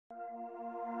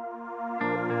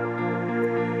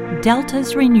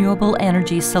Delta's renewable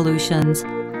energy solutions,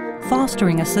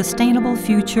 fostering a sustainable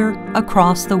future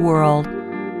across the world.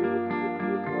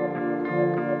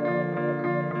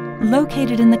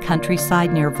 Located in the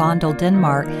countryside near Vandel,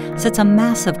 Denmark, sits a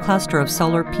massive cluster of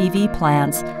solar PV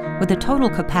plants with a total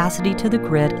capacity to the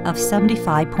grid of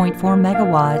 75.4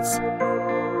 megawatts.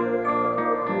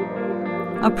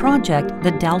 A project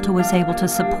that Delta was able to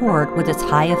support with its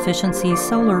high-efficiency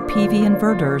solar PV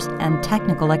inverters and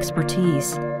technical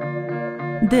expertise.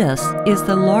 This is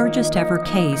the largest ever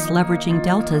case leveraging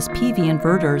Delta's PV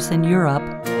inverters in Europe.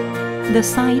 The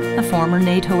site, a former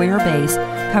NATO air base,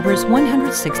 covers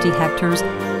 160 hectares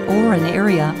or an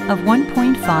area of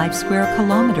 1.5 square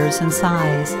kilometers in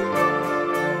size.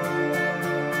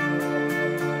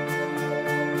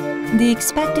 The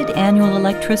expected annual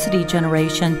electricity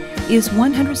generation is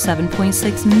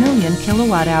 107.6 million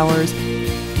kilowatt hours,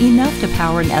 enough to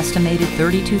power an estimated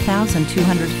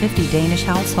 32,250 Danish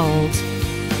households.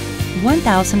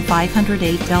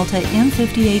 1,508 Delta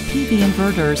M58 PV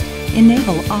inverters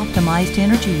enable optimized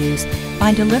energy use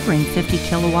by delivering 50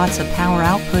 kilowatts of power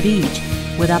output each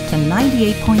with up to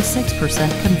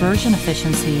 98.6% conversion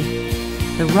efficiency.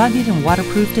 The rugged and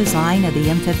waterproof design of the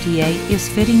M58 is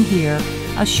fitting here,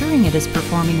 assuring it is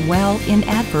performing well in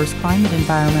adverse climate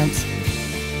environments.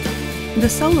 The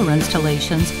solar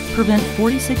installations prevent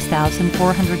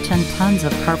 46,410 tons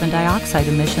of carbon dioxide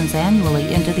emissions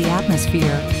annually into the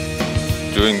atmosphere.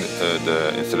 During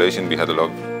the installation, we had a lot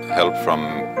of help from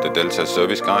the Delta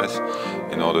service guys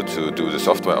in order to do the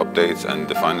software updates and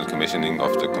the final commissioning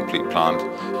of the complete plant.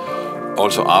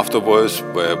 Also afterwards,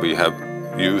 where we have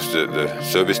used the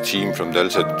service team from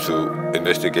Delta to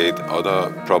investigate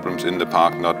other problems in the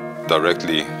park, not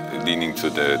directly leaning to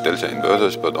the Delta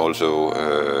inverters, but also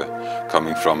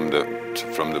coming from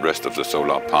the rest of the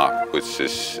solar park, which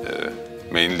is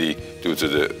mainly due to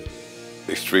the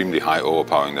extremely high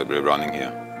overpowering that we're running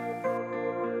here.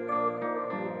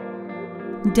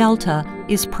 Delta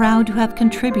is proud to have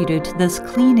contributed to this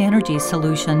clean energy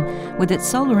solution with its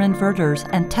solar inverters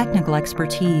and technical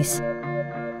expertise.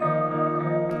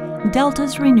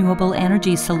 Delta's renewable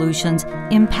energy solutions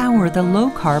empower the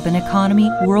low-carbon economy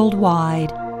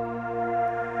worldwide.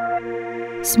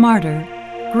 Smarter,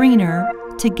 greener,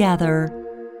 together.